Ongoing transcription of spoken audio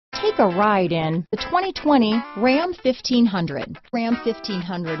Take a ride in the 2020 Ram 1500. Ram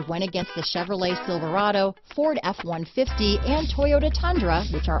 1500 went against the Chevrolet Silverado, Ford F-150, and Toyota Tundra,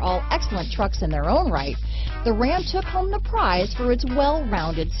 which are all excellent trucks in their own right. The Ram took home the prize for its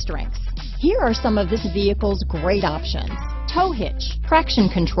well-rounded strengths. Here are some of this vehicle's great options: tow hitch, traction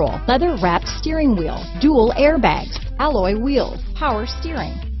control, leather-wrapped steering wheel, dual airbags, alloy wheels, power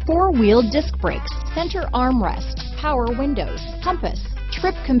steering, four-wheel disc brakes, center armrest, power windows, compass,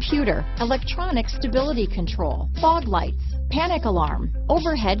 trip computer, electronic stability control, fog lights, panic alarm,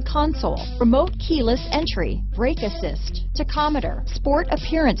 overhead console, remote keyless entry, brake assist, tachometer, sport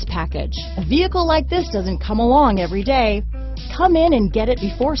appearance package. A vehicle like this doesn't come along every day. Come in and get it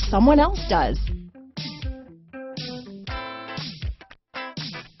before someone else does.